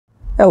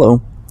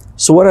Hello.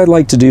 So what I'd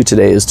like to do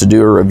today is to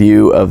do a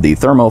review of the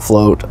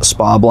Thermofloat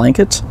Spa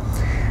Blanket.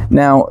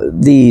 Now,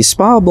 the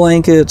Spa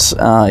Blanket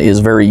is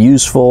very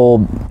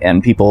useful,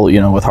 and people,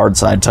 with hard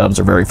side tubs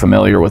are very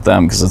familiar with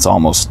them because it's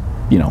almost,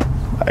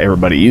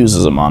 everybody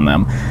uses them on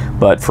them.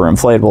 But for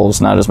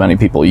inflatables, not as many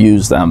people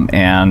use them,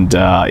 and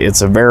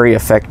it's a very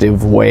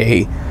effective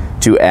way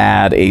to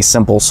add a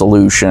simple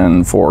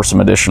solution for some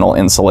additional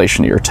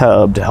insulation to your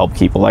tub to help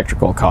keep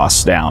electrical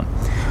costs down.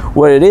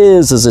 What it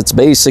is it's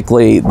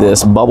basically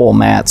this bubble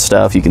mat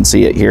stuff. You can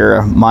see it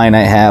here. Mine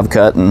I have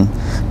cut and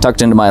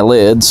tucked into my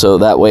lid, so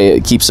that way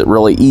it keeps it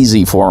really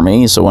easy for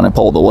me. So when I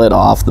pull the lid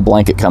off, the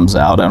blanket comes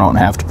out. I don't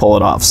have to pull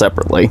it off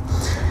separately.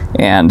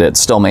 And it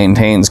still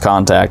maintains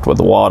contact with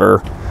the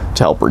water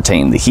to help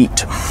retain the heat.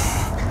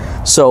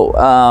 So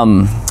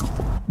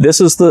this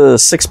is the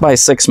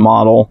 6x6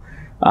 model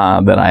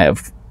that I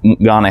have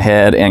gone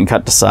ahead and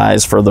cut to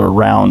size for the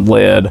round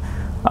lid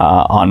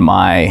on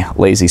my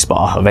Lazy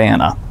Spa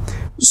Havana.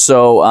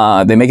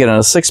 So they make it in a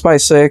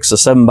 6x6, a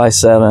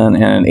 7x7,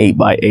 and an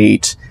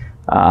 8x8.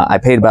 I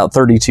paid about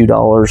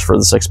 $32 for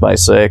the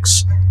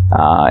 6x6,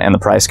 and the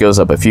price goes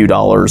up a few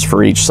dollars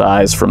for each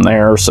size from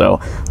there. So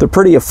they're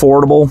pretty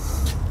affordable.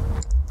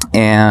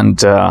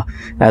 And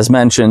as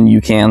mentioned,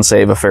 you can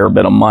save a fair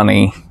bit of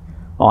money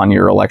on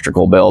your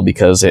electrical bill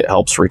because it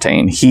helps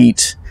retain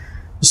heat.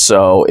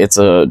 So it's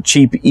a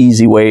cheap,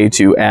 easy way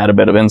to add a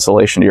bit of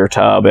insulation to your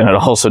tub, and it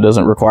also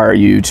doesn't require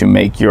you to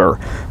make your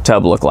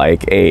tub look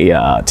like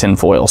a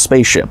tinfoil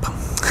spaceship.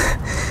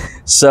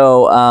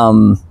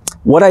 So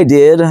what I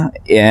did,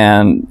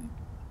 and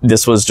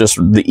this was just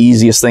the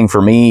easiest thing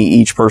for me,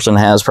 each person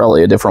has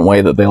probably a different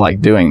way that they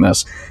like doing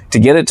this. To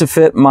get it to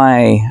fit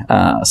my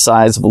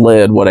size of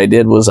lid, what I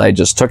did was I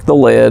just took the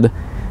lid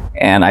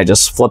and I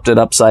just flipped it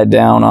upside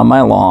down on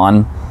my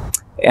lawn,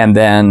 and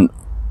then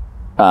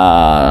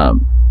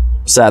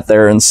sat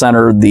there and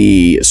centered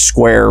the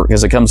square,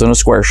 because it comes in a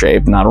square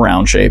shape, not a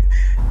round shape,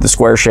 the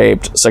square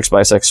shaped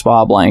 6x6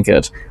 spa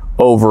blanket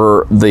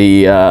over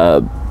the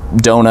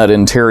donut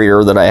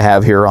interior that I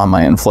have here on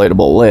my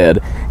inflatable lid.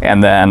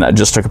 And then I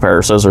just took a pair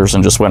of scissors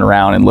and just went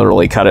around and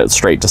literally cut it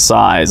straight to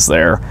size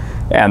there.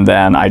 And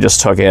then I just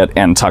took it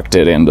and tucked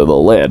it into the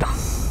lid.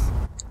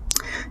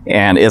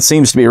 And it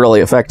seems to be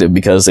really effective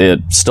because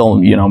it still,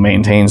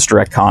 maintains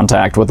direct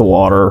contact with the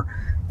water,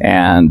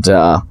 and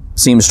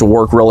seems to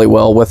work really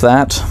well with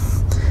that.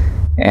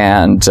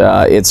 And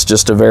it's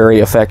just a very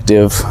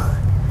effective,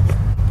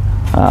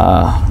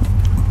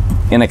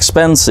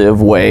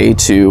 inexpensive way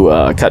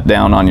to cut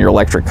down on your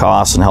electric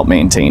costs and help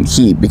maintain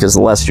heat, because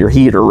the less your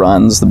heater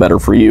runs, the better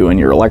for you and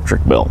your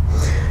electric bill.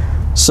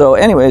 So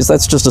anyways,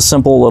 that's just a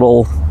simple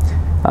little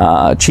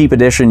cheap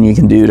addition you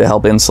can do to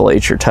help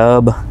insulate your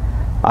tub.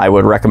 I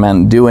would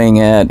recommend doing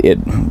it.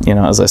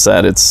 As I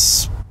said,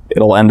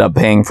 it'll end up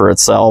paying for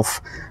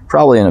itself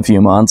probably in a few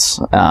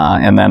months,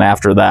 and then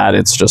after that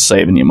it's just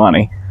saving you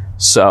money.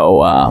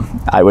 So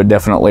I would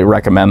definitely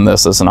recommend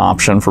this as an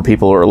option for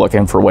people who are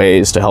looking for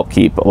ways to help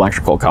keep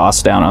electrical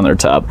costs down on their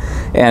tub.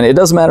 And it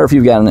doesn't matter if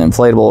you've got an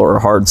inflatable or a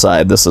hard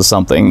side, this is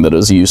something that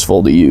is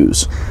useful to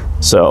use.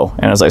 So,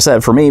 and as I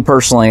said, for me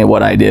personally,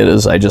 what I did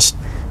is I just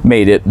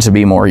made it to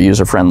be more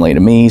user-friendly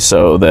to me,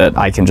 so that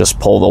I can just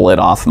pull the lid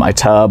off my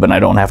tub and I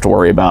don't have to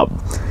worry about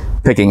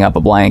picking up a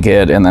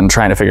blanket and then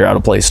trying to figure out a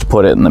place to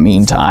put it in the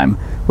meantime.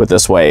 With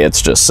this way,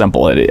 it's just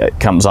simple. It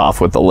comes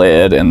off with the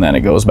lid and then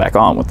it goes back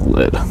on with the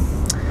lid.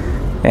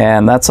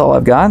 And that's all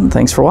I've got, and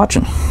thanks for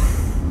watching.